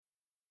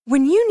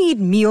When you need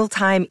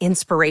mealtime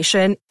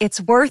inspiration,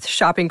 it's worth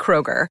shopping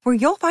Kroger, where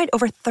you'll find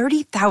over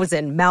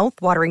 30,000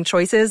 mouth-watering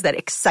choices that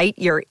excite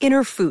your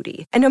inner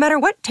foodie. And no matter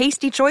what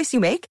tasty choice you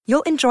make,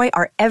 you'll enjoy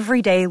our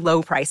everyday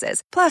low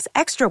prices, plus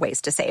extra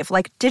ways to save,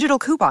 like digital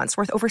coupons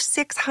worth over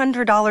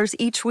 $600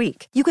 each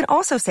week. You can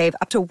also save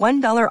up to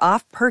 $1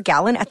 off per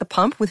gallon at the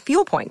pump with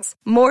fuel points.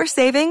 More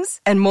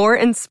savings and more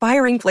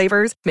inspiring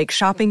flavors make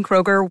shopping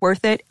Kroger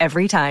worth it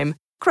every time.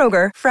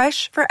 Kroger,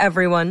 fresh for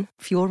everyone.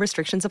 Fuel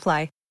restrictions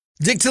apply.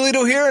 Dick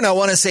Toledo here, and I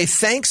want to say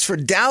thanks for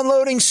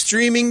downloading,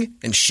 streaming,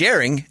 and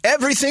sharing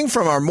everything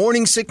from our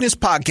Morning Sickness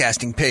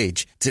podcasting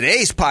page.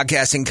 Today's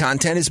podcasting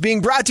content is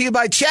being brought to you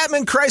by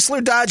Chapman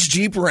Chrysler Dodge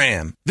Jeep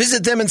Ram.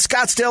 Visit them in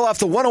Scottsdale off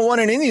the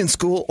 101 in Indian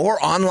School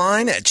or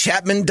online at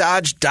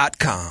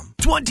chapmandodge.com.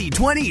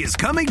 2020 is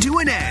coming to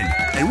an end,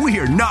 and we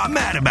are not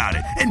mad about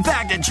it. In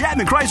fact, at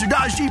Chapman Chrysler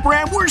Dodge Jeep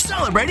Ram, we're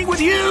celebrating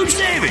with huge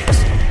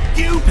savings.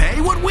 You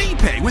pay what we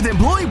pay with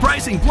Employee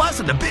Pricing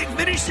Plus at the Big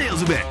Finish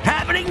Sales Event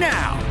happening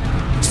now.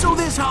 So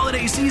this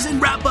holiday season,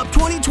 wrap up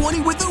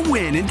 2020 with a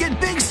win and get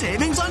big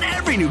savings on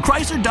every new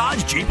Chrysler,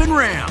 Dodge, Jeep, and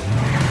Ram.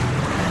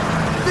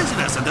 Visit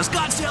us at the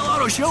Scottsdale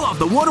Auto Show off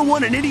the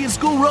 101 and Indian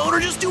School Road, or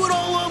just do it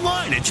all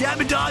online at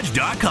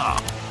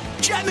ChapmanDodge.com.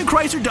 Chapman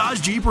Chrysler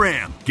Dodge Jeep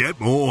Ram. Get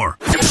more.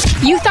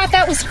 You thought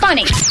that was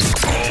funny.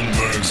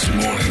 Holmberg's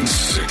Morning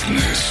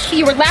Sickness.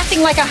 You were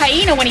laughing like a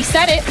hyena when he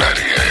said it.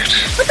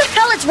 98. What the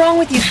hell is wrong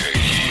with you?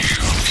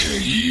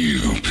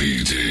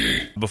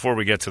 KUPD. Before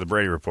we get to the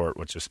Brady Report,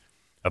 which is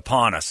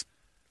upon us,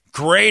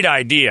 great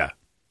idea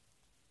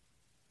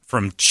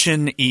from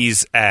Chin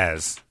Ease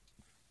As.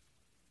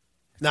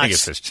 Nice. I think it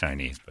says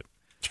Chinese, but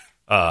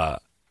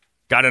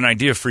got an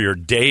idea for your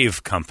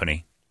Dave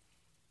company.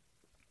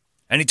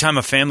 Anytime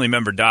a family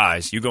member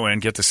dies, you go in,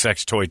 get the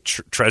sex toy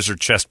treasure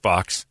chest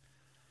box,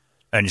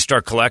 and you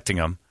start collecting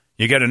them.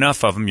 You get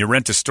enough of them, you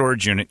rent a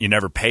storage unit, you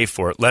never pay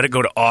for it, let it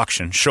go to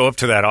auction, show up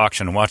to that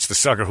auction, and watch the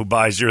sucker who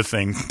buys your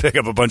thing pick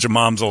up a bunch of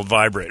mom's old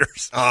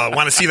vibrators. I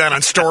want to see that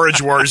on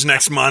Storage Wars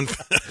next month.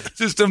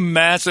 Just a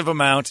massive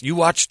amount. You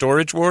watch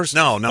Storage Wars?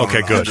 No.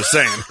 Okay, good. I'm just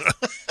saying.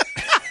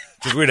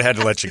 Because we'd have had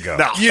to let you go.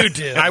 No, you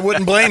did. I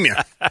wouldn't blame you.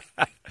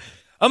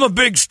 I'm a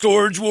big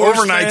Storage Wars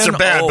Overnights fan. are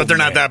bad, but they're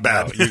not that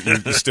bad. No,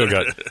 you still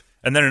got it.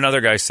 And then another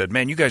guy said,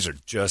 man, you guys are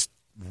just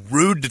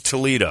rude to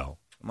Toledo.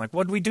 I'm like,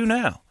 what do we do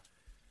now?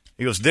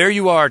 He goes, there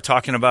you are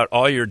talking about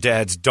all your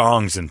dad's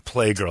dongs and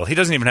Playgirl. He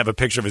doesn't even have a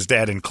picture of his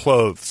dad in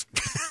clothes.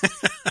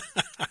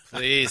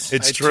 Please.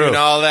 It's I true. Tune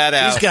all that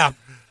out. He's got.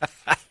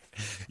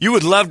 You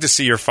would love to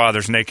see your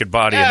father's naked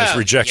body and his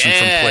rejection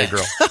from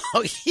Playgirl.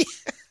 Oh, yeah.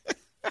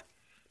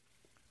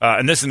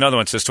 And this is another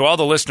one. It says, to all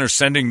the listeners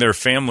sending their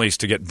families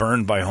to get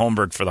burned by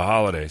Holmberg for the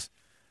holidays,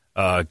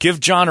 give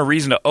John a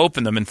reason to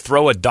open them and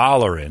throw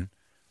 $1 in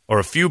or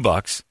a few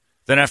bucks.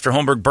 Then after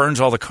Holmberg burns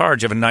all the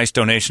cards, you have a nice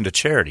donation to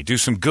charity. Do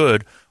some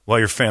good while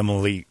your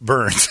family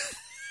burns.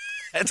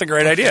 That's a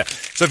great idea.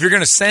 So if you're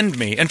going to send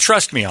me, and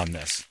trust me on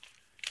this,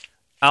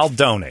 I'll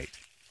donate.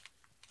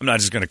 I'm not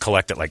just going to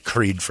collect it like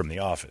Creed from The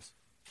Office.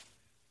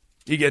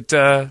 You get,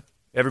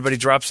 everybody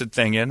drops a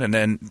thing in, and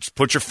then just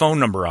put your phone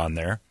number on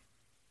there,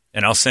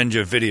 and I'll send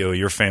you a video of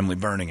your family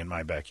burning in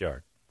my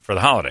backyard for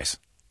the holidays.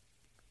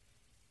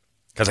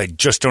 Because I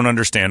just don't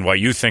understand why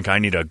you think I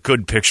need a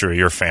good picture of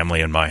your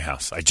family in my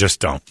house. I just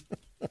don't.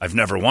 I've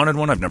never wanted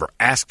one. I've never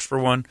asked for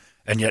one.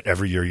 And yet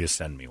every year you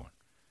send me one.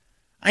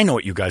 I know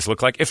what you guys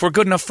look like. If we're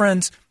good enough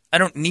friends, I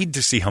don't need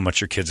to see how much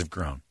your kids have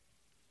grown.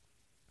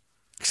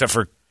 Except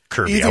for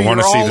Kirby. Either I want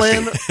to see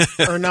the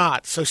you're all in or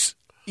not. So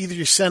either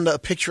you send a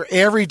picture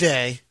every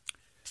day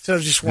instead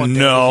of just one day.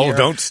 No,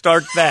 don't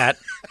start that.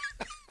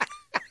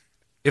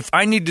 If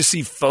I need to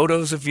see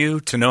photos of you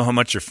to know how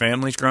much your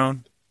family's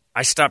grown,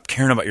 I stopped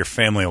caring about your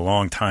family a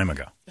long time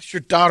ago.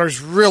 Your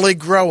daughter's really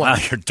growing. Wow,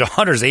 your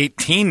daughter's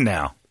 18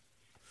 now.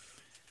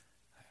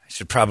 I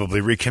should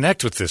probably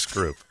reconnect with this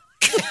group.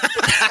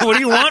 What do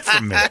you want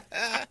from me?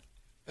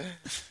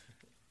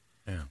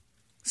 Yeah.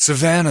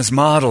 Savannah's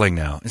modeling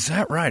now. Is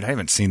that right? I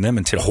haven't seen them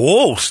until...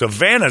 Whoa,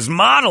 Savannah's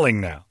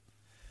modeling now.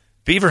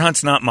 Beaver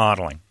Hunt's not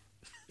modeling.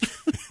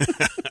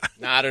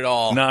 Not at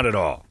all. Not at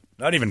all.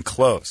 Not even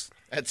close.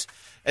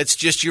 That's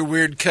just your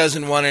weird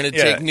cousin wanting to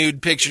take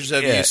nude pictures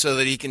of you so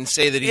that he can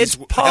say that he's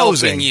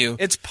helping you.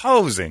 It's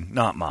posing,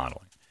 not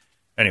modeling.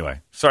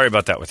 Anyway, sorry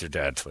about that with your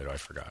dad, Toledo. I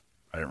forgot.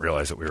 I didn't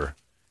realize that we were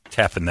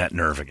tapping that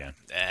nerve again.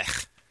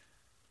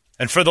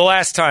 And for the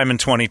last time in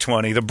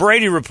 2020, the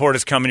Brady Report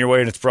is coming your way,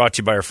 and it's brought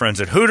to you by our friends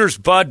at Hooters,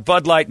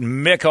 Bud Light,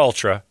 and Mick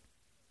Ultra.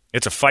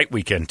 It's a fight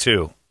weekend,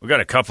 too. We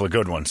got a couple of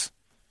good ones.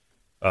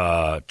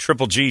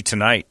 Triple G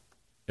tonight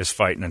is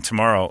fighting, and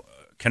tomorrow...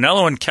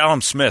 Canelo and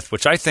Callum Smith,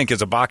 which I think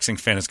as a boxing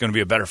fan is going to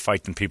be a better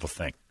fight than people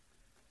think.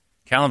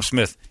 Callum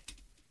Smith,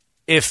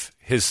 if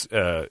his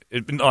a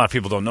lot of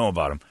people don't know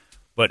about him,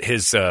 but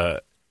his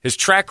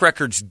track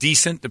record's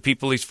decent, the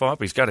people he's fought,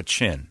 but he's got a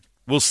chin.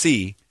 We'll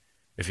see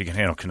if he can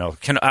handle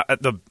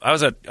Canelo. I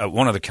was at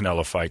one of the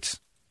Canelo fights.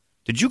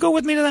 Did you go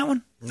with me to that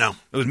one? No.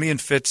 It was me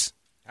and Fitz.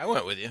 I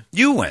went with you.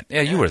 You went.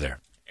 Yeah, you were there.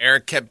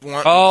 Eric kept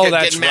that's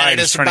getting mad right. at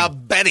us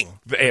about betting.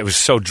 It was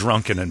so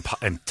drunken and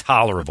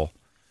intolerable.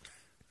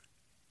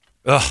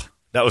 Ugh,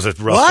 that was a rough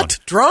one. What?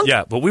 Drunk?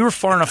 Yeah, but we were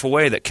far enough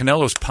away that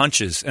Canelo's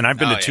punches, and I've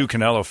been to 2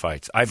 Canelo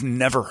fights. I've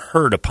never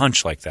heard a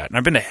punch like that. And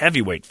I've been to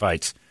heavyweight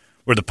fights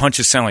where the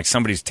punches sound like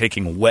somebody's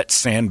taking wet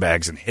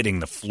sandbags and hitting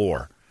the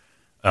floor.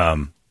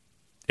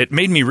 It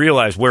made me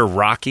realize where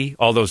Rocky,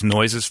 all those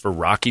noises for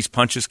Rocky's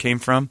punches came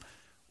from,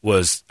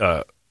 was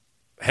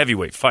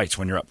heavyweight fights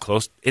when you're up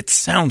close. It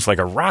sounds like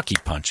a Rocky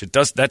punch. It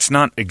does. That's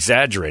not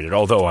exaggerated,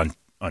 although on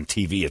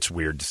TV it's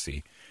weird to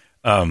see.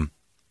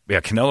 Yeah,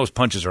 Canelo's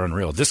punches are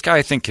unreal. This guy,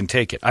 I think, can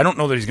take it. I don't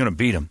know that he's going to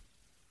beat him,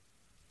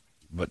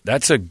 but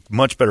that's a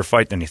much better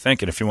fight than you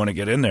think. And if you want to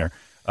get in there,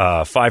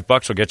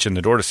 $5 will get you in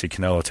the door to see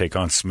Canelo take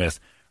on Smith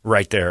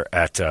right there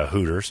at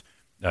Hooters.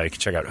 You can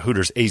check out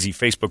Hooters AZ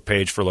Facebook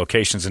page for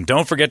locations. And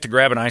don't forget to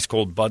grab an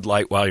ice-cold Bud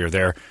Light while you're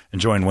there,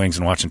 enjoying wings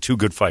and watching 2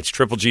 good fights.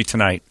 Triple G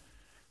tonight,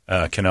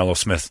 Canelo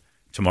Smith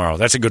tomorrow.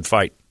 That's a good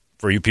fight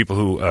for you people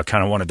who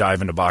kind of want to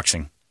dive into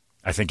boxing.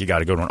 I think you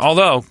got a good one.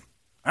 Although,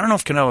 I don't know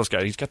if Canelo's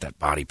he's got that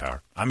body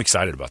power. I'm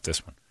excited about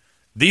this one.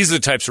 These are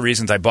the types of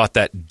reasons I bought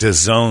that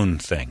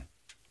DAZN thing.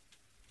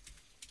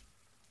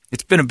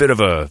 It's been a bit of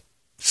a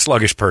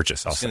sluggish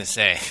purchase, I was going to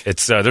say.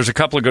 It's there's a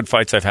couple of good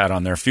fights I've had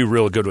on there, a few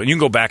real good ones. You can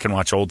go back and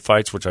watch old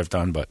fights, which I've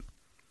done, but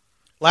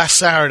last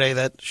Saturday,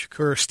 that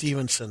Shakur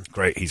Stevenson.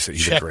 Great, he's a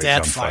check great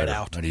that gun fight fighter,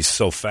 out. and he's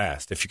so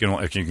fast. If you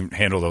can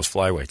handle those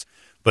flyweights,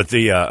 but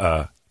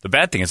the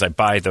bad thing is I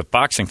buy the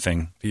boxing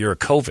thing the year of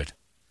COVID.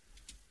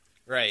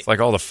 Right, it's like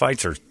all the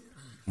fights are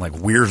like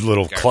weird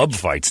little club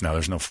fights now.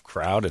 There's no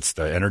crowd. It's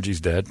the energy's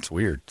dead. It's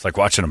weird. It's like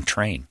watching them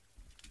train.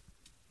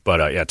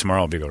 But, yeah,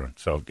 tomorrow will be a good one.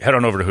 So head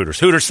on over to Hooters.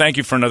 Hooters, thank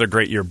you for another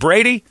great year.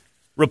 Brady,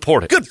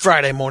 report it. Good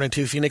Friday morning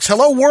to Phoenix.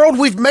 Hello, world.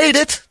 We've made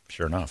it.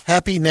 Sure enough.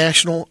 Happy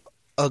National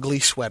Ugly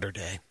Sweater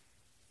Day.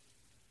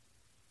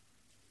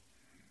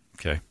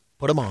 Okay.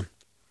 Put them on.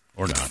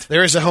 Or not.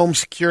 There is a home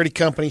security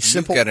company,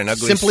 got an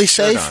ugly Simply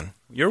shirt Safe. on.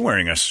 You're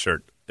wearing a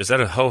shirt. Is that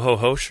a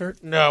ho-ho-ho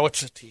shirt? No,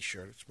 it's a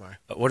T-shirt. It's my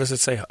What does it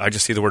say? I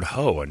just see the word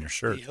ho on your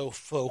shirt. Ho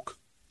Folk.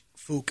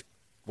 Fook.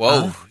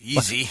 Whoa,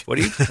 easy. What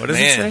does it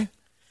say?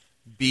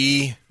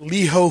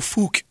 Lee Ho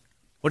Fook.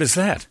 What is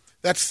that?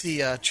 That's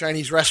the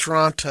Chinese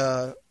restaurant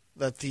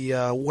that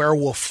the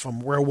werewolf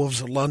from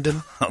Werewolves of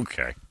London,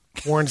 Okay.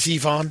 Warren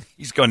Zevon.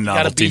 He's gone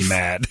novelty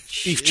mad.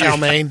 Beef chow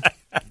mein.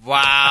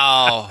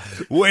 Wow.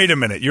 Wait a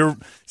minute. You're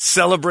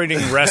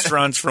celebrating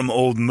restaurants from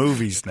old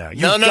movies now.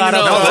 No, the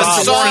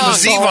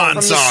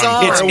Zevon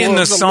song. It's in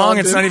the song.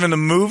 It's not even the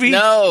movie?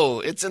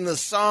 No, it's in the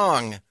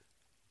song.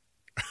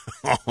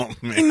 Oh,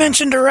 man. He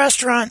mentioned a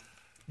restaurant.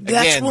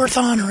 That's Again, worth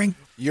honoring.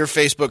 Your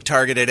Facebook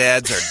targeted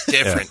ads are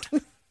different. Yeah.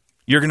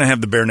 You're going to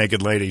have the Bare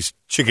Naked Ladies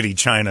Chickadee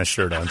China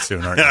shirt on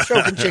soon, aren't you?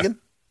 Choking chicken.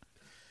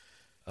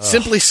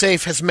 Simply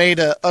Safe has made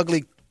a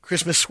ugly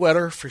Christmas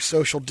sweater for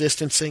social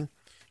distancing.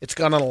 It's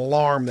got an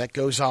alarm that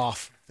goes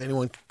off if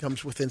anyone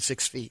comes within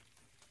 6 feet.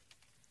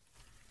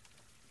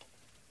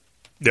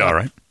 Yeah, all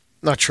right.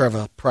 Not sure of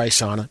a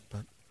price on it,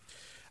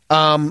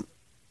 but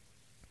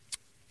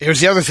here's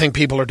the other thing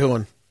people are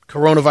doing.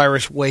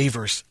 Coronavirus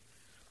waivers.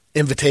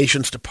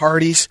 Invitations to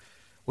parties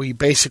where you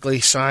basically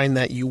sign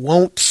that you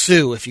won't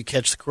sue if you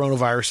catch the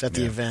coronavirus at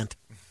the event.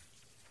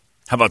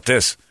 How about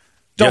this?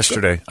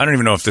 Yesterday, I don't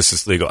even know if this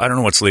is legal. I don't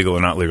know what's legal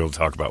or not legal to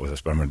talk about with us,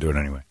 but I'm going to do it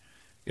anyway.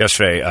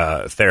 Yesterday,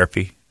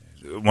 therapy.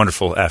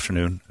 Wonderful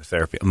afternoon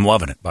therapy. I'm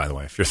loving it, by the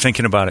way. If you're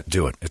thinking about it,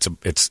 do it.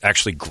 It's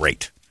actually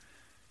great,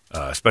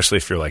 especially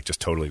if you're like just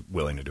totally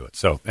willing to do it.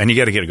 So, and you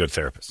got to get a good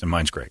therapist, and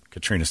mine's great.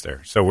 Katrina's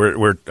there. So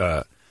we're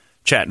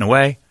chatting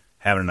away,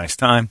 having a nice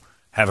time,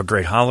 have a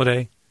great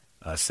holiday,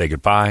 say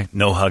goodbye,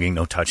 no hugging,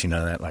 no touching,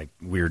 none of that like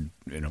weird,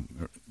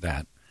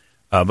 that.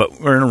 But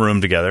we're in a room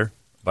together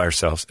by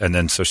ourselves, and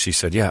then so she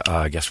said, "Yeah,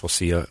 I guess we'll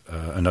see you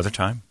another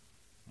time."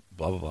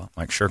 Blah blah blah. I'm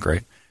like, sure,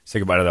 great. Say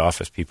goodbye to the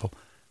office people.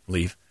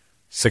 Leave.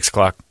 6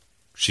 o'clock,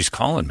 she's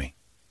calling me.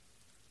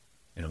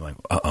 And I'm like,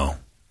 uh-oh,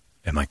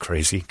 am I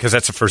crazy? Because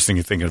that's the first thing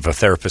you think of if a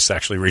therapist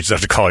actually reaches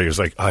out to call you. It's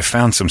like, I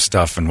found some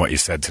stuff in what you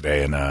said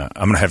today, and I'm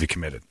going to have you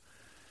committed.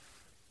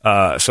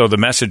 So the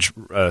message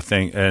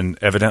thing, and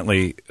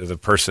evidently the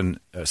person,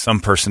 some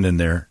person in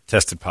there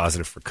tested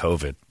positive for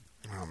COVID.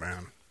 Oh,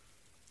 man.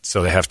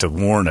 So they have to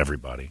warn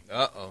everybody.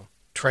 Uh-oh.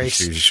 Trace.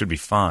 You should be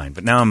fine.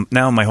 But now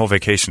my whole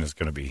vacation is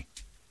going to be,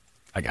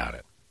 I got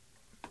it.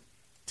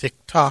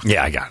 TikTok.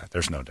 Yeah, I got it.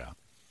 There's no doubt.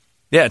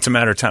 Yeah, it's a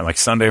matter of time. Like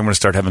Sunday, I'm going to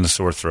start having the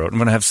sore throat. I'm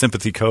going to have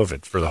sympathy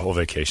COVID for the whole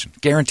vacation.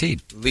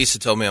 Guaranteed. Lisa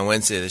told me on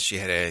Wednesday that she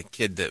had a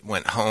kid that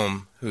went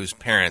home whose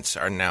parents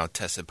are now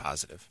tested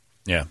positive.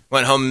 Yeah.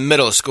 Went home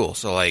middle of school,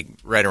 so like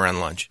right around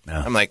lunch.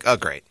 Yeah. I'm like, oh,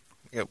 great.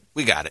 Yeah,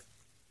 we got it.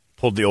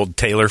 Pulled the old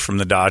Taylor from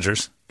the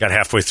Dodgers. Got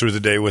halfway through the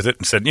day with it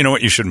and said, you know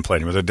what, you shouldn't play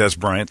anymore. With Des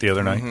Bryant the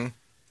other night.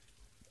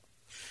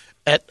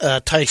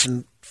 At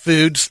Tyson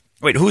Foods.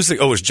 Wait, who's the?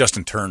 Oh, it was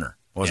Justin Turner.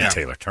 It wasn't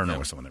Taylor. Turner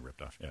was the one that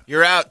ripped off. Yeah.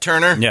 You're out,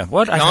 Turner. Yeah.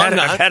 What? No, I've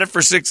I'm had it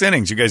for 6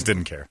 innings. You guys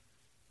didn't care.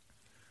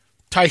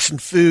 Tyson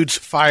Foods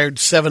fired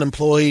 7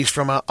 employees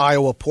from an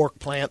Iowa pork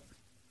plant.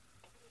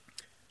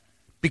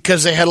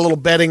 Because they had a little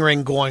betting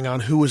ring going on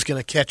who was going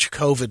to catch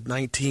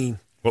COVID-19.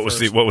 What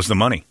was the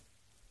money?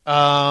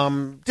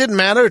 Didn't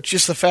matter. It's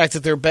just the fact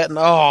that they're betting,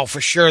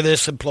 for sure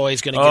this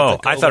employee's going to get the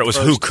COVID I thought it was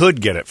first. who could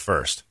get it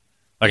first.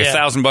 Like Yeah.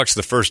 $1,000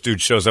 the first dude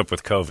shows up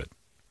with COVID.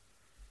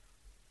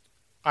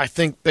 I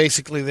think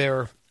basically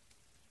they're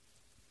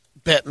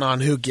betting on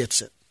who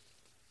gets it.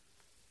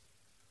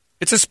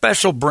 It's a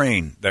special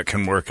brain that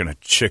can work in a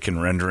chicken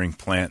rendering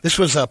plant. This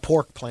was a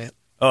pork plant.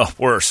 Oh,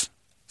 worse.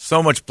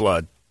 So much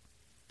blood.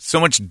 So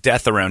much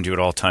death around you at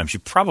all times. You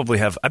probably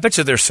have, I bet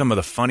you there's some of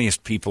the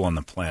funniest people on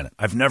the planet.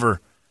 I've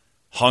never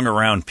hung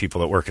around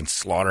people that work in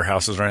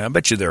slaughterhouses right now. I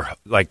bet you they're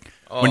like,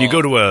 when you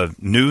go to a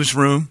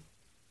newsroom,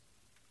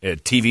 a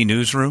TV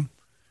newsroom,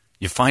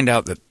 you find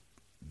out that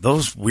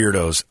those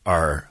weirdos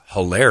are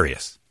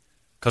hilarious.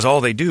 Because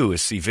all they do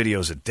is see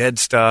videos of dead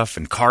stuff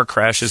and car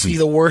crashes See and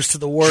the worst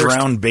of the worst.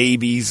 drowned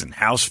babies and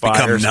house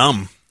fires. Become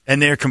numb.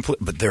 And they're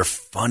but they're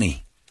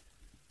funny.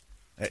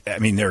 I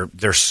mean,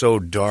 they're so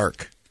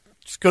dark.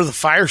 Just go to the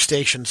fire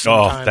station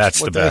sometimes. Oh,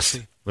 that's What the they best.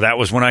 see. That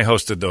was when I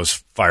hosted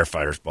those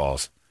firefighters'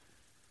 balls.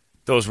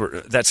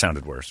 That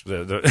sounded worse.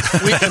 When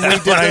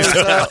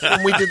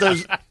we did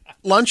those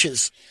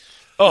lunches.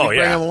 Oh, You bring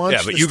yeah. them lunch Yeah,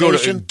 to but the you go to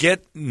station?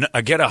 get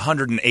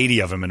 180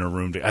 of them in a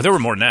room. There were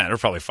more than that. There were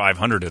probably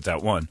 500 at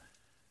that one.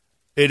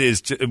 It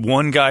is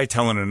one guy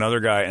telling another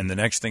guy, and the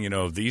next thing you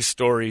know, these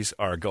stories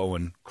are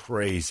going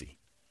crazy.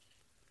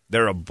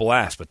 They're a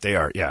blast, but they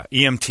are,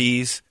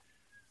 EMTs,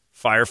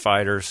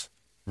 firefighters,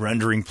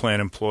 rendering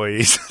plant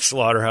employees,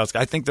 slaughterhouse.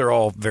 I think they're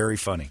all very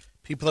funny.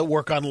 People that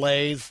work on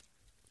lathe,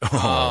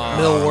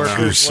 mill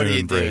workers. Too What are you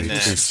soon, doing? Brady. There?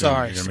 Too soon.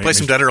 Sorry. You're gonna Play make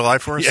some me- Dead or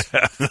Alive for us?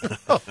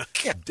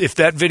 If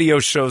that video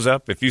shows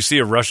up, if you see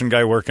a Russian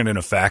guy working in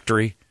a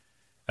factory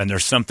and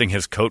there's something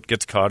his coat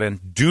gets caught in,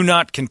 do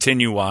not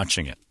continue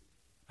watching it.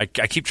 I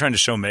keep trying to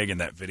show Megan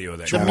that video.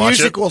 The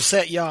music will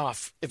set you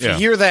off. If you Yeah.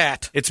 hear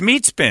that. It's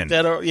meat spin.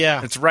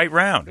 Yeah. It's right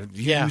round.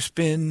 Yeah. You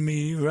spin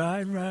me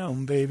right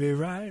round, baby,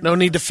 right. No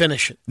need to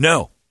finish it.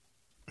 No.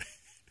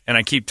 And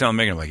I keep telling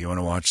Megan, I'm like, you want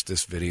to watch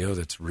this video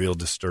that's real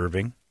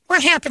disturbing?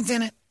 What happens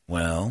in it?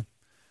 Well,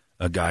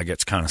 a guy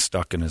gets kind of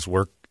stuck in his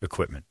work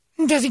equipment.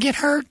 Does he get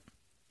hurt?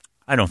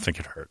 I don't think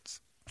it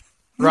hurts.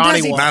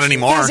 Ronnie watched Not it.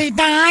 anymore. Does he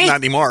die? Not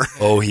anymore.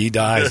 Oh, he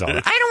dies on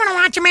it. I don't want to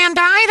watch a man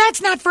die.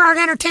 That's not for our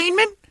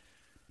entertainment.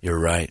 You're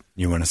right.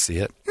 You want to see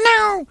it?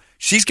 No.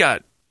 She's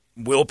got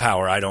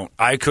willpower.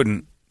 I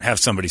couldn't have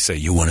somebody say,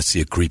 you want to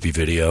see a creepy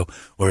video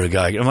or a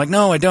guy. I'm like,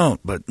 no, I don't.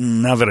 But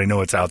now that I know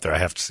it's out there, I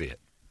have to see it.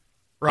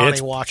 Ronnie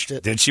watched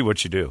it. Did she?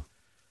 What'd you do?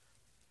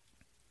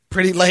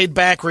 Pretty laid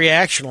back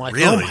reaction. Like,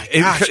 Really? oh my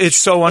gosh. It's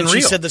so And she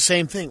unreal. said the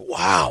same thing.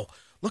 Wow.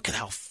 Look at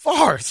how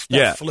far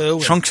stuff flew.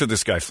 and- chunks of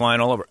this guy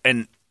flying all over.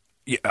 And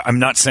I'm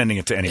not sending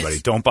it to anybody.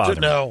 Don't bother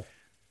me. No.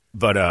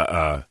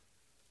 But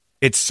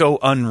it's so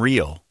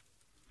unreal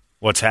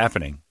what's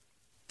happening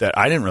that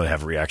I didn't really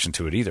have a reaction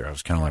to it either. I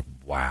was kind of like,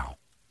 wow.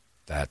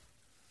 That,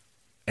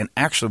 and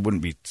actually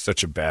wouldn't be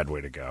such a bad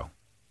way to go.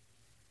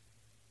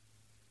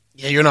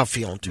 Yeah, you're not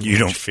feeling too You much.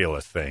 don't feel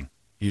a thing.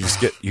 You just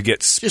get the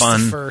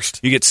spun.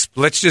 first.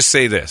 Let's just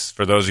say this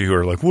for those of you who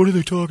are like, what are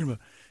they talking about?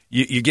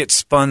 You get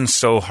spun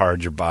so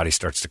hard your body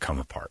starts to come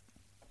apart.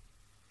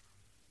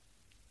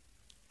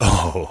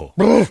 Oh,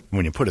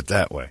 when you put it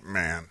that way.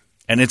 Man.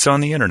 And it's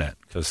on the internet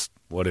because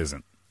what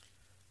isn't?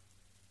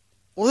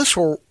 Well, this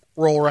will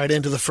roll right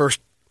into the first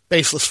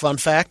baseless fun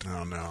fact.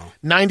 Oh, no.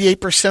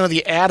 98% of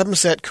the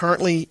atoms that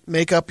currently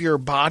make up your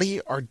body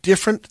are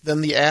different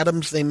than the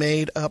atoms they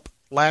made up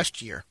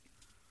last year.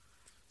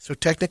 So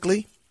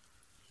technically,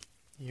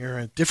 you're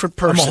a different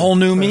person. I'm a whole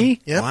new me?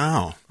 Yep.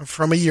 Wow.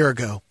 From a year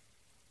ago.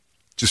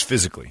 Just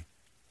physically.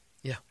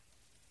 Yeah.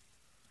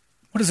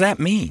 What does that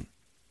mean?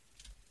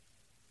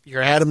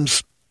 Your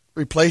atoms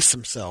replace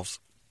themselves.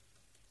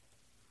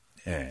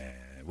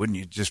 Wouldn't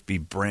you just be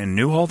brand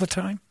new all the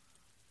time?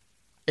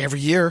 Every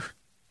year.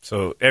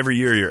 So every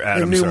year your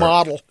atoms new are,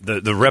 model.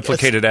 The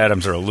replicated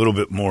atoms are a little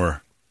bit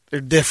more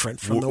They're different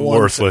from the ones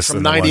worthless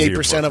from than the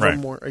ones 98% of right.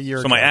 them were a year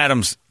so ago. my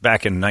atoms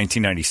back in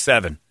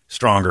 1997,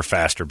 stronger,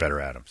 faster, better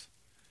atoms.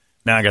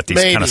 Now I got these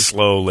Maybe. kind of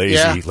slow, lazy,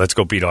 Yeah. let's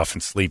go beat off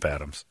and sleep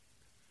atoms.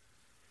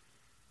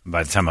 And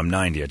by the time I'm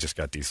 90, I just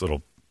got these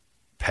little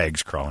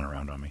pegs crawling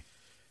around on me.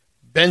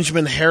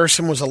 Benjamin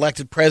Harrison was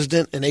elected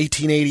president in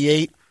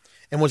 1888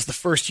 and was the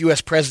first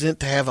U.S. president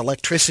to have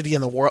electricity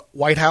in the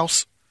White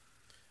House,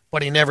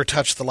 but he never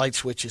touched the light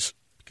switches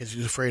because he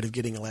was afraid of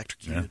getting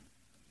electrocuted. Yeah.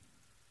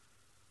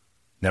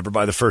 Never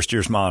buy the first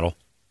year's model.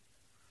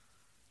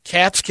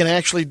 Cats can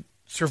actually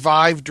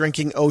survive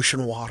drinking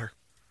ocean water.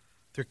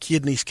 Their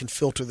kidneys can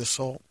filter the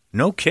salt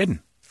No kidding.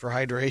 for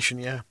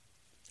hydration, yeah.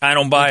 I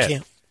don't buy They it.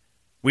 can't.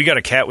 We got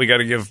a cat we got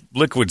to give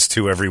liquids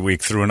to every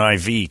week through an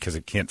IV because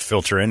it can't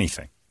filter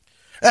anything.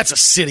 That's a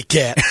city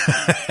cat.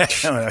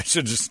 I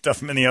should just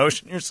stuff him in the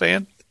ocean, you're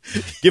saying?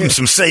 Give him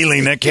some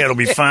saline, that cat will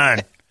be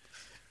fine.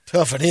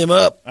 Toughen him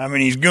up. I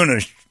mean, he's going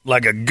to,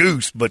 like a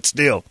goose, but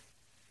still.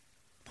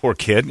 Poor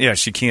kid. Yeah,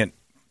 she can't,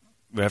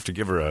 we have to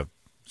give her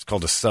it's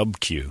called a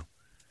sub-Q.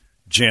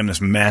 Jam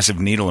this massive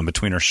needle in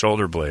between her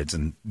shoulder blades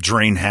and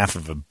drain half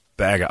of a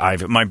bag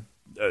of IV.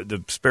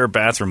 The spare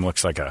bathroom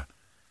looks like a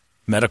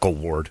medical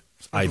ward.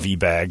 IV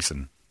bags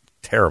and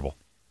terrible.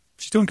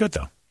 She's doing good,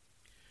 though.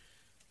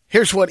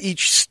 Here's what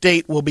each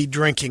state will be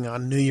drinking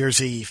on New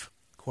Year's Eve,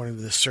 according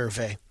to this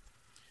survey.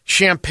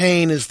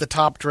 Champagne is the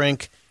top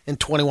drink in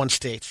 21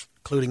 states,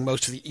 including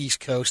most of the East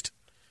Coast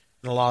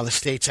and a lot of the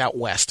states out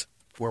west.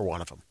 We're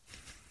one of them.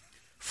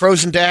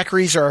 Frozen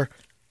daiquiris are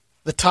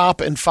the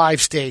top in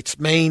 5 states: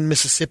 Maine,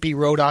 Mississippi,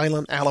 Rhode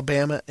Island,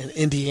 Alabama, and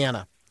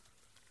Indiana.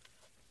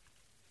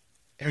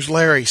 Here's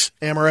Larry's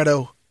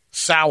Amaretto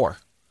Sour.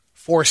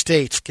 4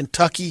 states: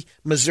 Kentucky,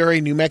 Missouri,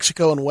 New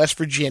Mexico, and West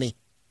Virginia.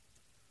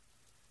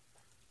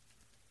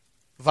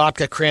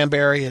 Vodka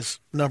Cranberry is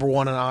number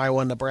 1 in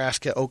Iowa,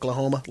 Nebraska,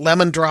 Oklahoma.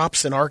 Lemon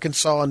Drops in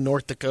Arkansas and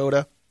North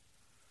Dakota.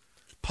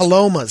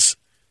 Palomas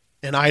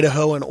in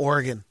Idaho and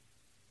Oregon.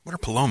 What are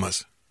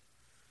palomas?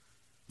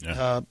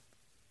 Yeah.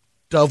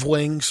 Dove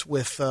wings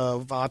with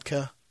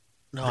vodka.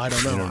 No, I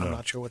don't know. I'm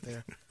not sure what they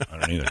are. I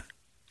don't either.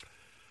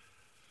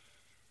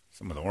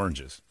 Some of the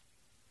oranges.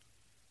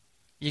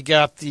 You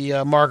got the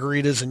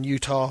margaritas in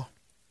Utah.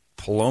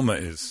 Paloma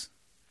is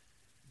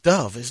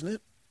Dove, isn't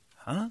it?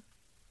 Huh?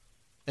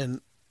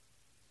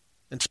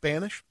 In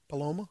Spanish,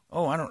 Paloma?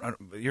 Oh, I don't.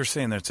 You're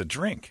saying that it's a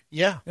drink.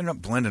 Yeah. They're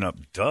not blending up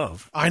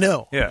Dove. I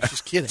know. Yeah. I'm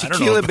just kidding.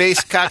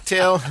 Tequila-based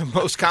cocktail,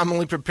 most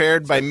commonly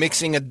prepared by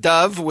mixing a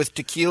Dove with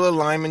tequila,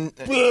 lime, and...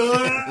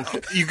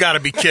 You got to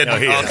be kidding. No,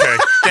 Okay.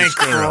 Thank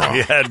you.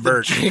 You had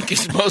Bert. Drink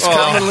is most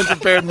commonly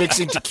prepared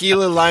mixing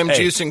tequila, lime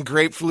juice, and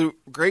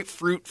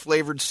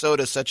grapefruit-flavored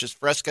soda such as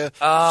Fresca,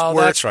 Oh,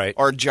 Squirt, that's right.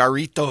 or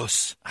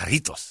Jarritos.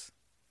 Jarritos.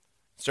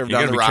 Served You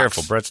on got to the be rocks.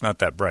 careful. Brett's not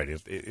that bright.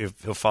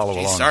 He'll follow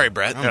along. Sorry,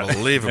 Brett.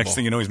 Unbelievable. Next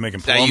thing you know, he's making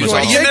Did I use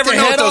palomas. all- You never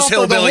know what those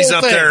hillbillies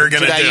up there are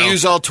going Did to I do.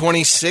 use all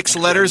 26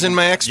 letters in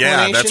my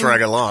explanation? Yeah, that's where I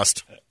got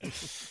lost.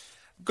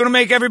 Going to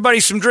make everybody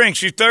some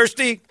drinks. You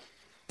thirsty?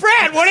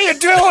 Brad, what are you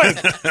doing?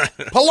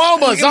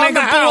 Palomas You on making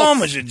the house.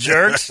 palomas, you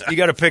jerks. You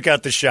got to pick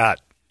out the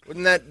shot.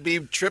 Wouldn't that be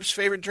Tripp's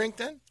favorite drink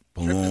then?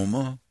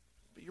 Paloma.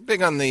 You're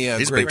big on the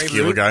He's a big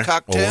tequila grapefruit guy.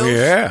 cocktails. Oh,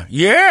 yeah.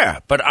 Yeah.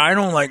 But I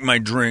don't like my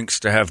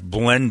drinks to have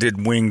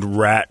blended winged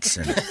rats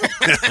in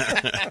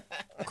it.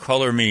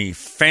 Color me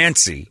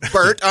fancy.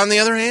 Bert, on the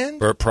other hand?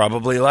 Bert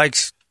probably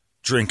likes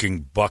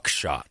drinking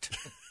buckshot.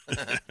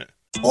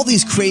 All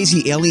these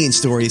crazy alien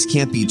stories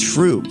can't be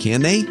true,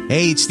 can they?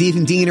 Hey, it's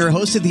Stephen Diener,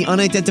 host of the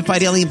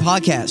Unidentified Alien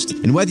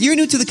Podcast. And whether you're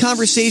new to the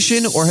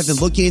conversation or have been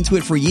looking into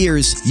it for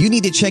years, you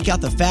need to check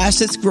out the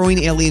fastest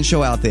growing alien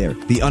show out there,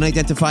 the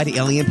Unidentified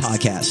Alien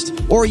Podcast,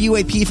 or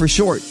UAP for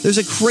short. There's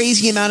a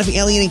crazy amount of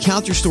alien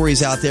encounter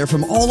stories out there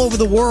from all over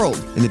the world.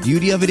 And the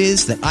beauty of it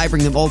is that I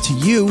bring them all to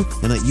you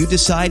and let you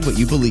decide what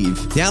you believe.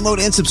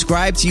 Download and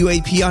subscribe to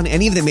UAP on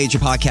any of the major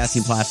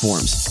podcasting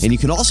platforms. And you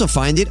can also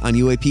find it on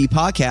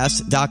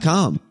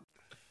UAPpodcast.com.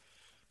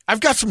 I've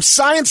got some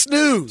science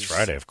news.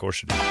 Friday, of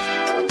course you do.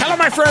 Hello,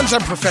 my friends.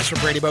 I'm Professor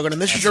Brady Bogan,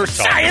 and this is your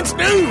science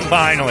news.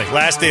 Finally,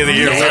 last day of the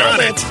year. Nailed We're on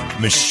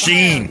it.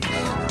 Machine. Look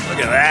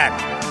at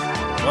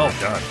that. Well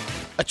done.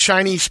 A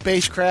Chinese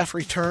spacecraft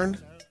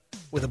returned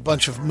with a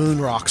bunch of moon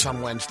rocks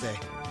on Wednesday.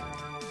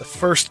 The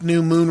first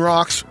new moon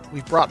rocks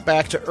we've brought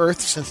back to Earth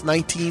since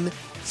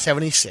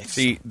 1976.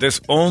 See,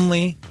 this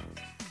only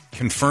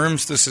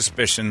confirms the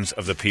suspicions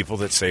of the people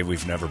that say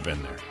we've never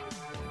been there.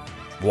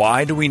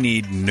 Why do we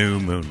need new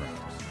moon rocks?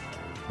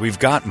 We've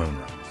got moon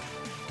rocks.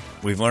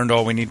 We've learned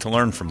all we need to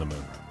learn from the moon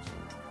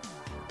rocks.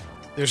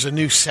 There's a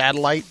new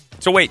satellite.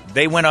 So wait,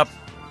 they went up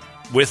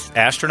with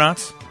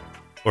astronauts?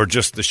 Or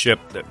just the ship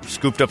that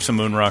scooped up some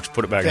moon rocks,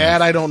 put it back in?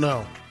 That I don't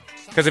know.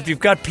 Because if you've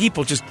got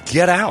people, just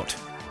get out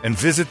and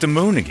visit the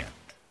moon again.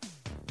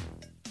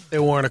 They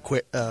weren't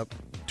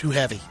too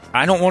heavy.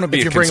 I don't want to be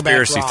If a you bring back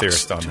conspiracy rocks,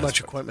 theorist on too this. much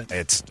equipment.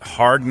 It's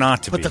hard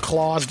not to Put be. the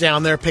claws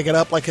down there, pick it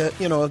up like a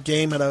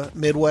game at a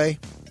midway.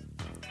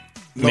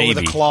 Lower Maybe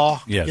the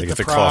claw. Yeah, they get get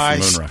the the claw from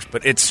prize. moon rocks.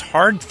 But it's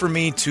hard for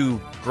me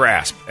to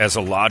grasp as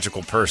a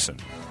logical person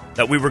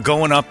that we were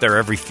going up there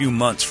every few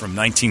months from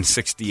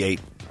 1968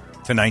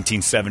 to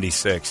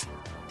 1976.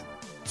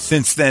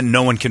 Since then,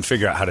 no one can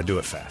figure out how to do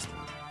it fast.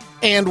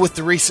 And with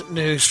the recent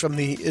news from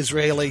the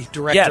Israeli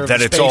director Yeah, of that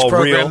the it's space all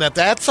program, real.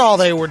 that's all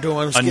they were doing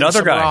was getting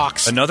some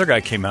rocks. Another guy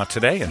came out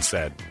today and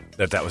said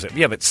that was it.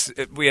 Yeah, but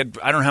we had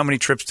I don't know how many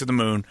trips to the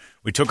moon.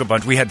 We took a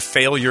bunch. We had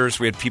failures.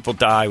 We had people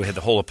die. We had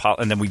the whole Apollo,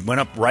 and then we went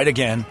up right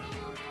again.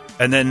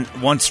 And then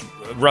once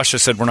Russia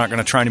said we're not going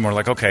to try anymore,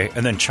 like okay.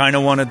 And then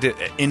China wanted it,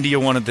 India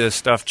wanted this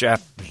stuff.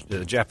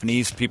 The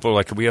Japanese people were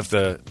like, we have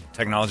the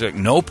technology. Like,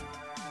 nope.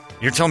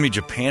 You're telling me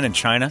Japan and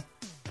China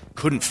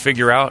couldn't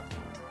figure out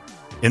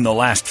in the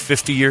last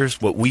 50 years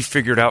what we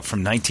figured out from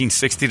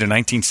 1960 to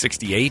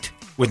 1968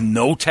 with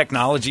no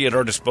technology at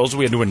our disposal?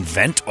 We had to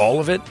invent all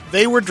of it?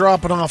 They were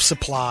dropping off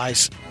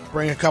supplies.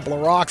 Bring a couple of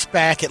rocks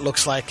back, it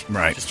looks like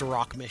Right. just a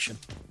rock mission.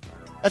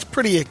 That's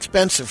pretty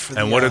expensive for the...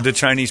 And what did the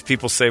Chinese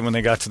people say when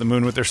they got to the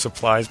moon with their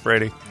supplies,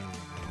 Brady?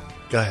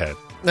 Go ahead.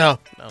 No.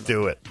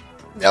 Do it.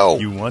 No.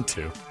 You want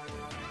to.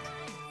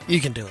 You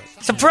can do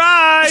it.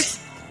 Surprise!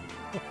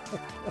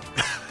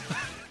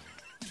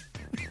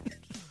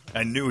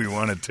 I knew he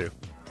wanted to.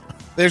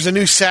 There's a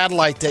new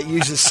satellite that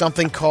uses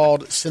something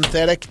called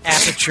synthetic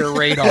aperture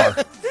radar.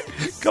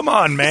 Come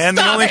on, man.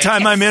 The only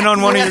time I'm in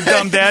on one of your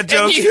dumb dad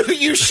jokes.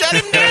 You shut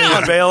him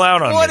down. You bail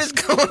out on What me. is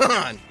going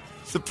on?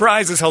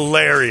 Surprise is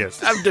hilarious.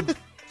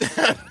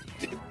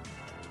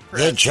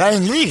 The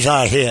Chinese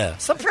are here.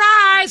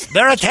 Surprise!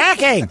 They're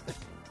attacking.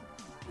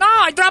 No,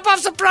 I drop off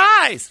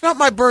surprise. Not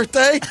my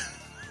birthday.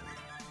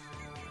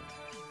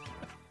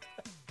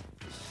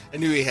 I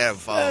knew he had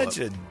follow-up.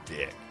 Such a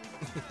dick.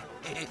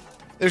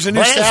 There's a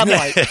new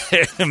satellite.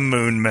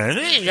 Moon man.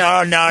 These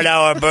are not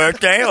our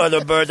birthday or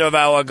the birth of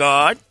our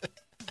God.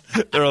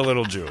 They're a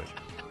little Jewish.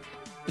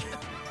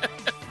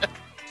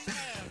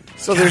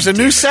 So there's a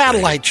new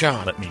satellite,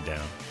 John, Let me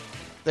down.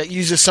 that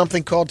uses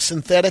something called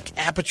synthetic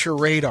aperture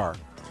radar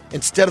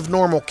instead of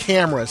normal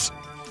cameras,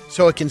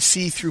 so it can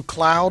see through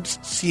clouds,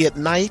 see at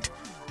night,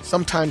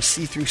 sometimes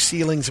see through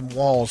ceilings and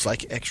walls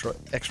like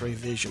X-ray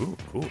vision. Ooh,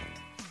 cool.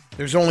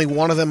 There's only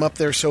one of them up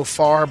there so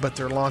far, but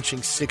they're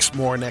launching 6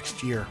 more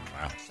next year.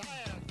 Wow.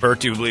 Bert,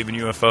 do you believe in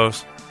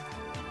UFOs?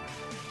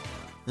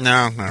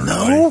 No, not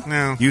really.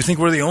 No. You think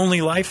we're the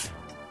only life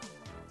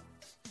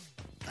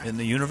in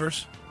the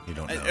universe? You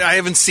don't know. I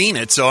haven't seen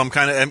it, so I'm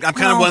kind of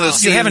one of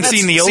those. You haven't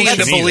seen the ocean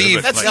to believe.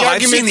 either, but That's like- the I've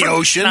argument seen the for-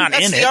 ocean. Not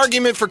That's in the it.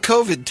 argument for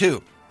COVID,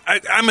 too.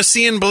 I'm a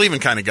see and believe in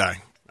kind of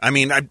guy. I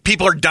mean,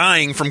 people are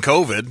dying from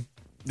COVID,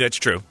 That's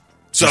true.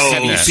 so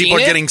Have you seen people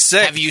are it? getting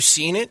sick. Have you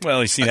seen it?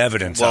 Well, you've seen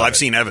evidence. Well, of I've it.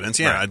 seen evidence.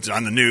 Yeah, Right. It's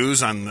on the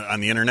news, on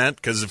the internet.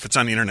 Because if it's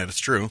on the internet, it's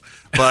true.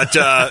 But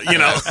you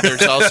know,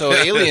 There's also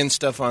alien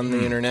stuff on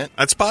the internet.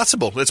 that's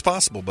possible. It's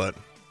possible, but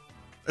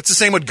it's the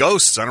same with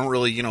ghosts. I don't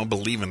really,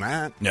 believe in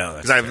that. No,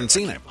 that's because I haven't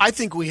seen it. I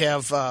think we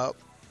have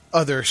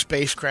other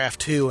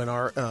spacecraft, too, in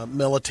our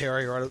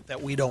military or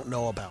that we don't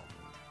know about.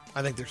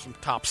 I think there's some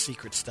top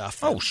secret stuff.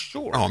 Oh,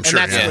 sure. Oh, I'm and sure.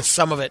 that's Yeah. where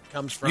some of it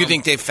comes from. You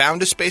think they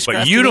found a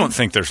spacecraft? But you don't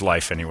think there's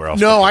life anywhere else?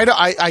 No, but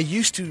I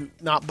used to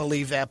not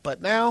believe that,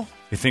 but now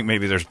You think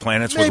maybe there's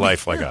planets maybe, with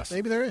life like yeah, us?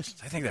 Maybe there is.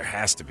 I think there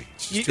has to be.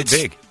 It's just It's too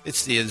big.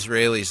 It's the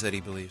Israelis that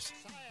he believes.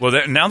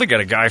 Well, now they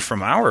got a guy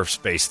from our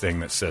space thing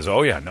that says,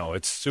 "Oh yeah, no,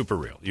 it's super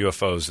real.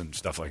 UFOs and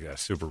stuff like that,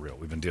 super real.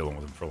 We've been dealing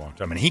with them for a long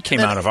time." And he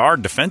came out of our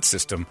defense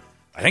system,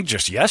 I think,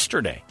 just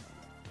yesterday,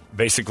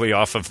 basically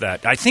off of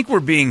that. I think we're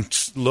being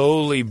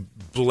slowly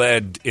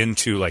bled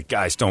into like,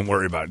 guys, don't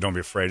worry about it. Don't be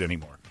afraid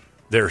anymore.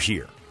 They're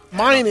here.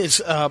 Mine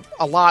is a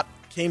lot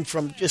came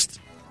from just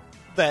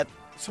that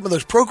some of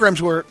those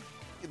programs were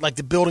like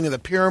the building of the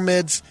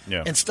pyramids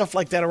Yeah. and stuff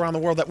like that around the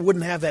world that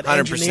wouldn't have that 100%.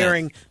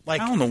 engineering.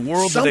 Like How in the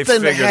world did they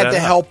something that figure had that to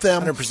out? help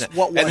them. 100%.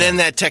 What was And then it?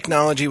 that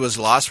technology was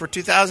lost for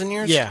 2,000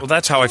 years? Yeah. Well,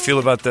 that's how I feel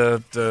about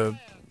the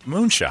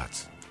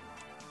moonshots.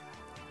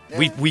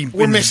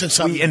 We're missing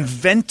something. We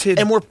invented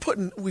and we've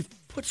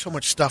put so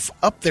much stuff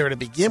up there to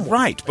begin with.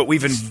 Right, but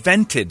we've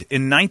invented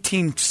in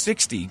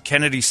 1960.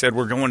 Kennedy said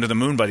we're going to the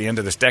moon by the end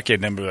of this decade,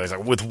 and everybody was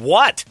like, "With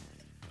what?"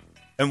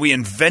 And we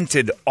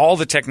invented all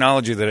the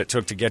technology that it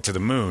took to get to the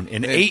moon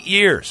in 8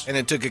 years. And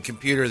it took a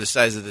computer the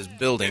size of this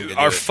building to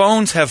Our do it.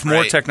 phones have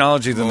more Right.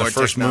 technology than More the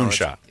first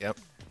technology. moonshot. Yep.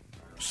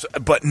 So,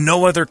 but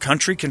no other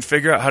country can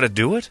figure out how to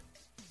do it.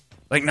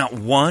 Like not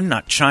one,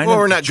 not China. Well,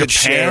 we're not Japan, good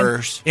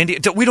sharers. India.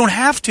 We don't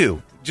have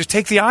to. Just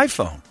take the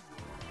iPhone.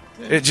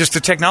 It just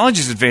the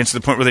technology's advanced to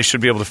the point where they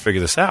should be able to figure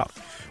this out.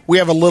 We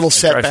have a little It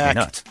drives me setback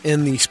nuts.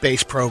 in the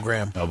space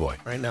program. Oh boy!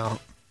 Right now,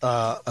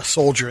 a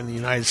soldier in the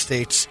United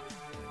States,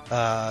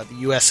 the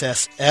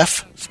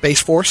USSF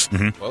Space Force.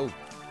 Whoa.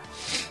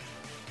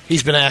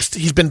 He's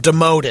been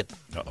demoted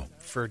Uh-oh.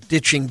 for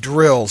ditching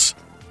drills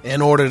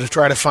in order to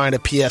try to find a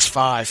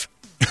PS5.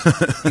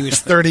 He was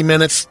 30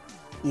 minutes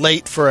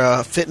late for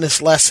a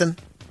fitness lesson,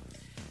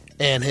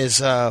 and he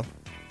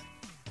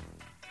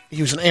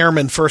was an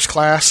airman first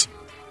class.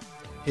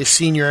 His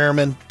senior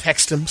airman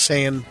texted him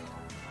saying,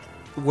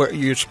 "Where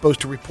you're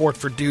supposed to report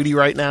for duty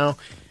right now,"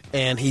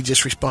 and he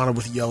just responded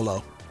with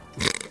YOLO.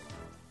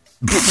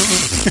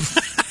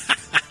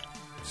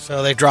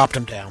 So they dropped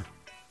him down.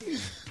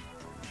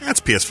 That's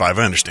PS5.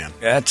 I understand.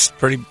 That's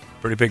pretty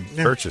big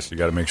purchase. You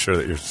got to make sure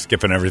that you're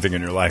skipping everything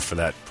in your life for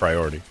that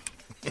priority.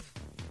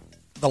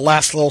 The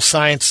last little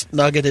science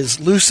nugget is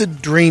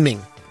lucid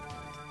dreaming.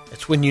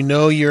 It's when you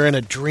know you're in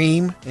a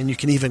dream and you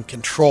can even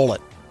control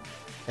it.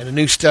 And a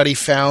new study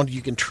found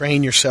you can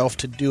train yourself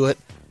to do it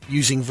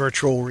using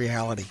virtual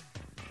reality.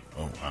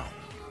 Oh wow!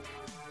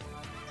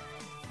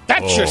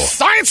 That's your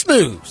science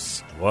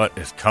news. What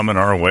is coming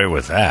our way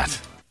with that?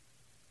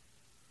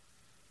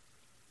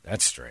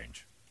 That's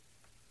strange.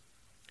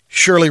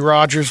 Shirley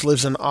Rogers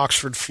lives in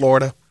Oxford,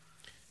 Florida.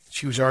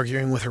 She was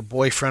arguing with her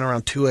boyfriend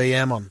around 2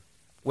 a.m. on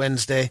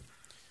Wednesday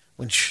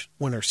when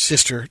her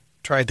sister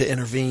tried to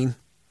intervene.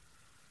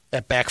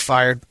 That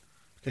backfired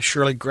because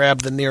Shirley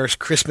grabbed the nearest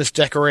Christmas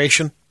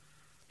decoration,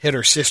 hit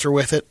her sister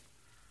with it.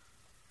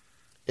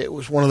 It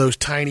was one of those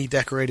tiny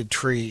decorated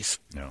trees.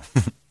 No.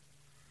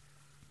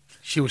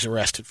 She was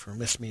arrested for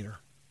misdemeanor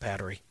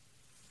battery.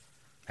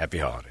 Happy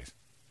holidays.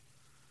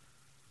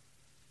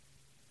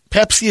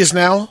 Pepsi is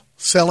now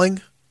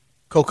selling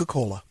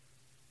Coca-Cola.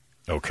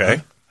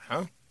 Okay.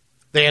 Huh?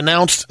 They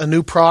announced a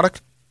new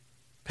product,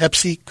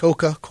 Pepsi,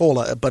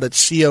 Coca-Cola, but it's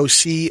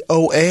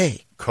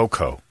C-O-C-O-A.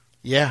 Cocoa.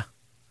 Yeah.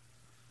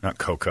 Not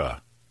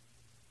Coca.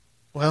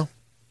 Well.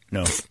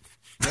 No.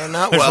 No,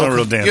 not well. No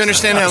real dance. You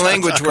understand how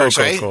language works,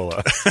 right?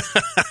 Coca-Cola.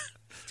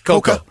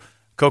 Coca.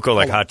 Cocoa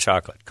like hot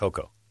chocolate.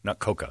 Cocoa. Not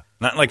Coca.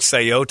 Not like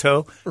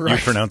Scioto. Right.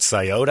 You pronounce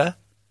Scioto.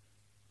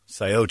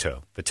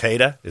 Scioto.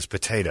 Potato is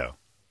potato.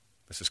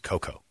 This is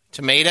cocoa.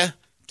 Tomato.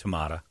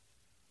 Tomato.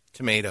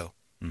 Tomato.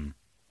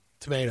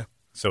 Tomato.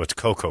 So it's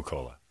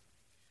Coca-Cola.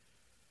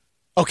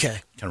 Okay.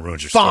 Kind of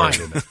ruins your Fine.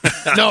 story, didn't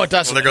it? No, it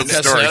doesn't. Well, there goes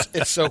the story.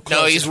 It's so close.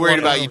 No, he's It's worried one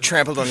about of you those.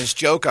 trampled on his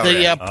joke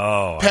already.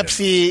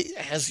 Pepsi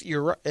has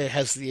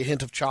the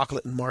hint of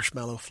chocolate and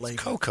marshmallow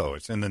flavor. Cocoa.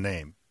 It's in the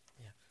name.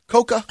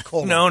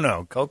 Coca-Cola.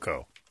 No,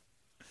 cocoa.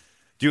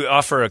 Do you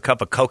offer a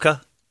cup of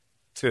coca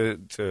to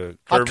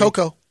hot Kirby?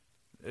 cocoa.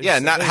 Yeah,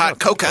 not hot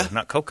coca.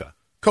 Not coca.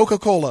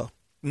 Coca-Cola.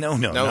 No,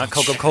 not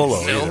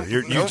Coca-Cola either.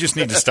 You just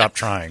need to stop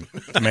trying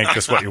to make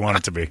this what you want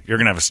it to be. You're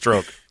going to have a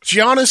stroke.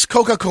 Giannis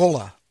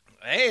Coca-Cola.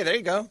 Hey, there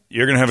you go.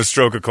 You're going to have a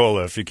stroke of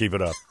cola if you keep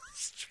it up.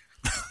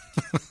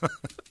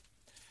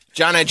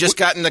 John, I just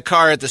got in the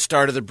car at the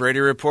start of the Brady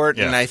Report,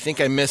 Yeah. and I think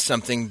I missed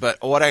something.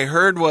 But what I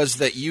heard was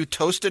that you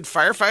toasted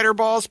firefighter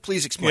balls.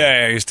 Please explain.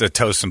 Yeah, I used to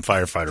toast some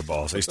firefighter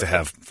balls. I used to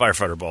have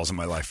firefighter balls in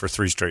my life for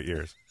 3 straight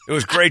years. It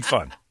was great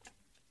fun.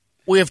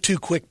 We have 2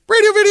 quick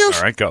radio videos.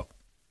 All right, go.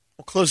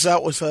 We'll close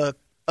out with a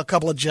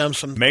couple of gems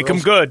from Make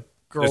girls, them good.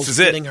 Girls This is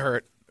it. getting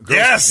hurt. Girls-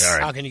 Yes! All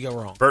right. How can you go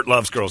wrong? Bert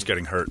loves girls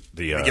getting hurt.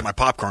 Let me get my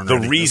popcorn The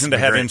ready. reason This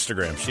to will have be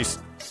great. Instagram. She's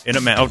in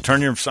a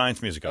turn your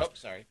science music off. Oh,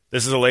 sorry.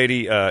 This is a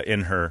lady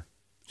in her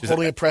she's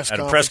Holding a press at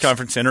a conference. press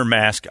conference in her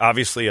mask.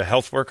 Obviously a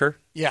health worker.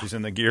 Yeah. She's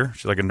in the gear.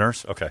 She's like a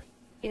nurse. Okay.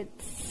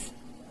 It's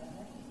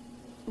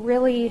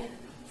really,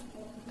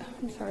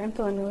 I'm sorry, I'm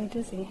feeling really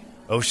dizzy.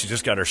 Oh, she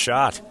just got her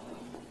shot.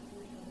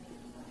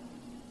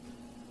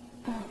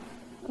 Oh,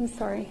 I'm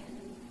sorry.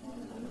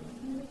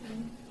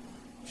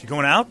 She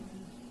going out?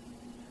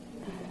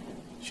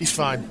 She's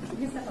fine.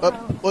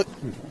 Look,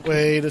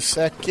 wait a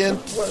second.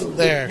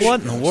 There.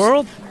 What in the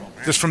world?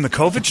 Just from the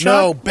COVID shot?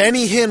 No,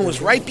 Benny Hinn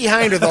was right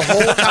behind her the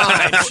whole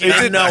time. She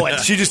didn't know it.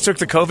 She just took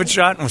the COVID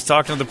shot and was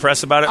talking to the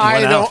press about it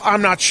and went out?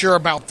 I'm not sure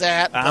about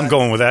that. I'm but-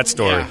 going with that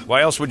story. Yeah.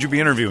 Why else would you be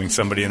interviewing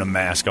somebody in a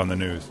mask on the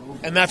news?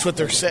 And that's what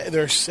they're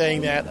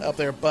saying that up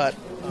there. But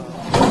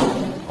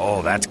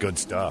Oh, that's good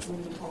stuff.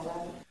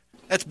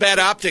 That's bad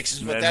optics.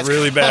 Is what That's that's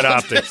really bad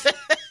called. optics.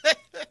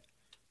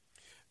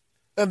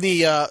 and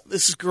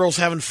this is girls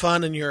having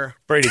fun, and you're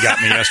Brady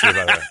got me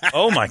yesterday, by the way.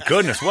 Oh, my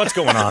goodness. What's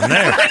going on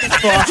there?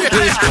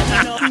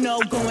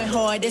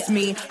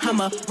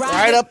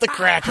 right up the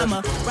cracker.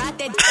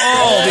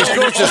 Oh, these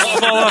girls just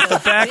fall off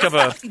the back of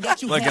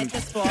like an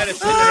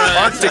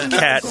Arctic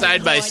cat.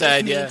 Side by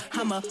side, yeah.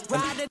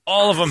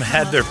 All of them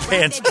had their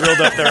pants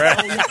drilled up their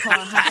ass.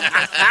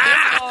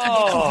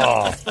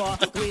 Oh.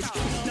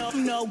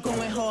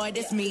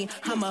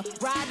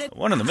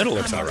 One in the middle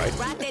looks all right.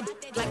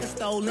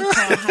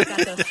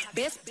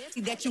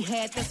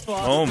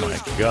 Oh, my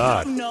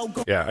God.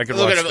 Yeah, I could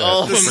Look watch at them. that.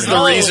 All of This them. is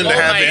the reason to Oh,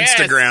 have my ass.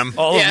 Instagram.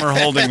 All of them are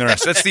holding their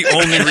ass. That's the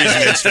only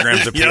reason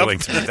Instagram's appealing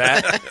to me.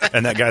 That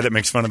and that guy that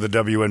makes fun of the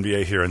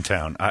WNBA here in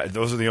town.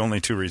 Those are the only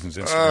 2 reasons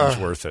Instagram's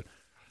worth it.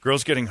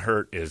 Girls getting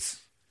hurt is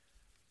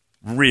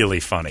really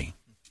funny.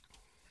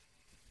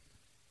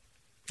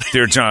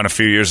 Dear John, a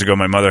few years ago,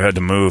 my mother had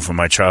to move when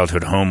my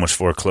childhood home was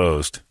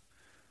foreclosed.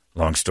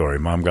 Long story.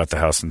 Mom got the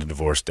house into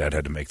divorce. Dad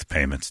had to make the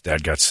payments.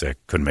 Dad got sick.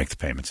 Couldn't make the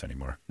payments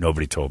anymore.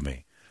 Nobody told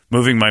me.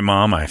 Moving my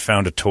mom, I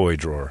found a toy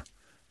drawer.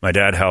 My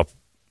dad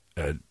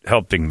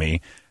helping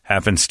me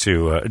happens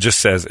to just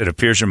says, it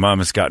appears your mom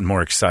has gotten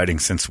more exciting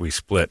since we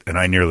split, and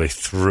I nearly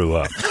threw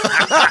up.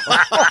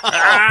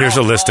 Here's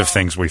a list of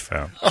things we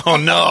found. Oh,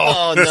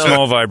 no.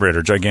 Small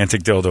vibrator,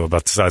 gigantic dildo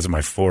about the size of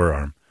my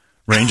forearm,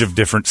 range of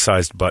different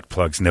sized butt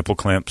plugs, nipple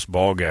clamps,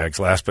 ball gags,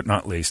 last but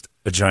not least,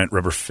 a giant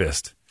rubber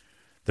fist.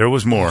 There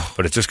was more,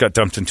 but it just got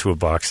dumped into a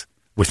box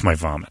with my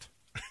vomit.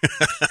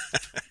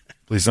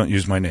 Please don't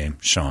use my name,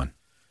 Sean.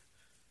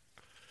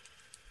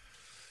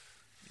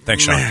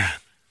 Thanks, Sean. Man.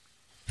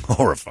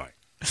 Horrifying.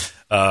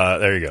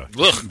 There you go.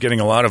 I'm getting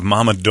a lot of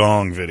Mama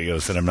Dong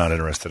videos that I'm not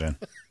interested in.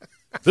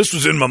 This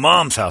was in my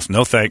mom's house.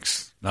 No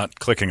thanks. Not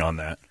clicking on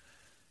that.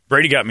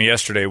 Brady got me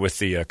yesterday with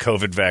the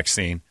COVID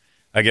vaccine.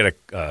 I get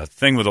a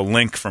thing with a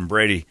link from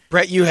Brady.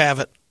 Brett, you have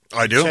it.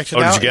 I do. Check it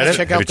Oh, out. did you get it?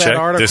 Check Have out you that checked?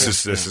 article.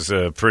 This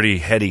is pretty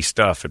heady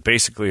stuff. It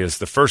basically is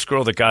the first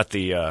girl that got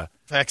the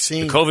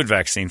Vaccine. COVID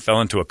vaccine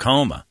fell into a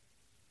coma.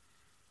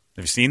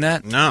 Have you seen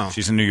that? No.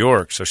 She's in New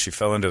York, so she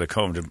fell into the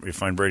coma. Did you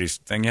find Brady's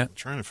thing yet? I'm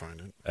trying to find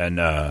it. And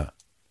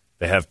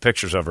they have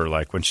pictures of her,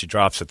 like when she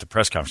drops at the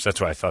press conference. That's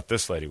why I thought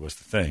this lady was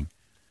the thing.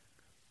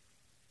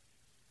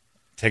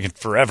 Taking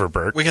forever,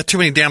 Bert. We got too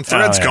many damn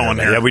threads Oh, yeah, going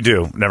yeah, here. Yeah, we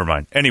do. Never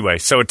mind. Anyway,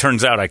 so it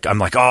turns out I'm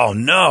like, oh,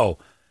 no.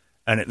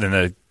 And then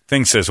the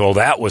thing says, well,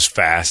 that was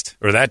fast,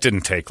 or that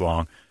didn't take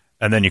long.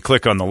 And then you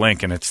click on the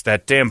link, and it's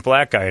that damn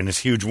black guy in his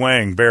huge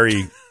wang,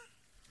 Barry.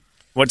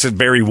 What's it,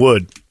 Barry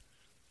Wood?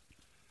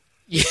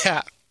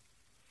 Yeah.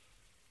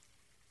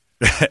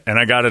 And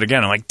I got it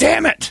again. I'm like,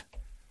 damn it.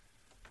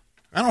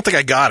 I don't think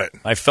I got it.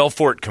 I fell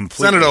for it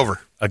completely. Send it over.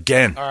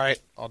 Again. All right.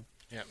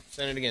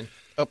 Send it again.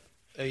 Oh,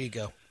 there you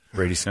go.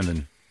 Brady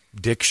sending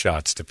dick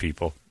shots to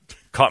people.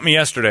 Caught me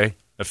yesterday.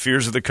 The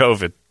fears of the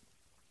COVID.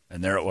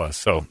 And there it was.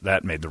 So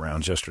that made the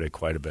rounds yesterday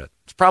quite a bit.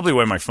 It's probably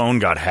why my phone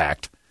got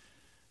hacked.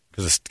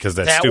 Because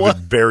that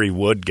stupid Barry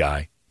Wood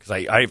guy. Because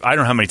I don't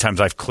know how many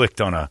times I've clicked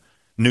on a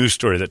news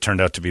story that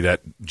turned out to be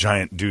that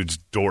giant dude's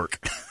dork.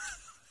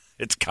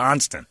 It's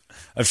constant.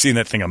 I've seen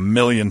that thing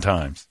 1,000,000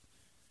 times.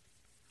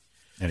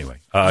 Anyway.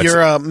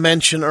 Your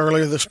mention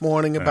earlier this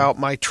morning about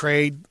my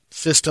trade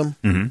system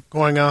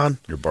going on.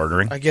 You're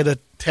bartering? I get a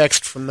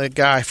text from the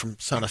guy from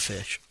Son of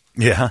Fish.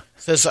 Yeah.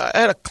 Says, I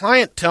had a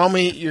client tell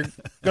me you're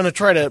going to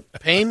try to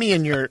pay me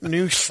in your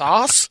new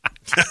sauce.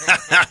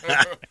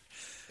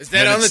 Is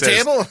that on the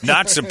table?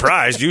 Not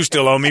surprised. You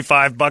still owe me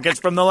 5 buckets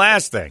from the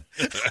last thing.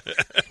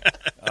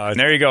 And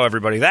there you go,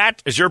 everybody.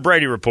 That is your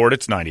Brady Report.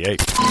 It's 98.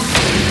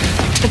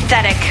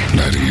 Pathetic.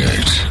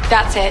 98.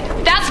 That's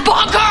it. That's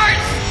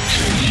bonkers!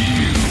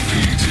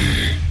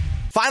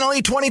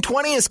 Finally,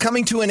 2020 is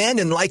coming to an end,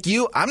 and like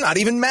you, I'm not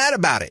even mad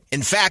about it.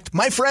 In fact,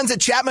 my friends at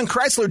Chapman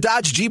Chrysler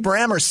Dodge Jeep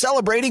Ram are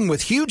celebrating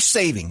with huge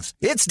savings.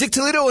 It's Dick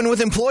Toledo, and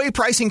with Employee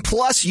Pricing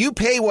Plus, you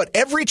pay what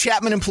every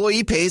Chapman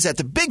employee pays at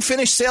the Big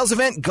Finish sales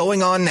event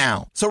going on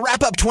now. So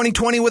wrap up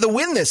 2020 with a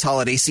win this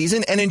holiday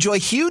season and enjoy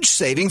huge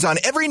savings on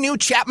every new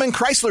Chapman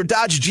Chrysler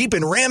Dodge Jeep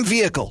and Ram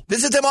vehicle.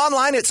 Visit them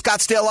online at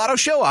Scottsdale Auto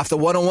Show off the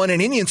 101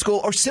 in Indian School,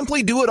 or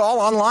simply do it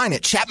all online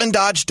at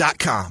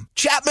ChapmanDodge.com.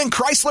 Chapman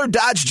Chrysler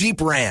Dodge Jeep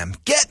Ram.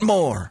 Get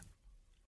more.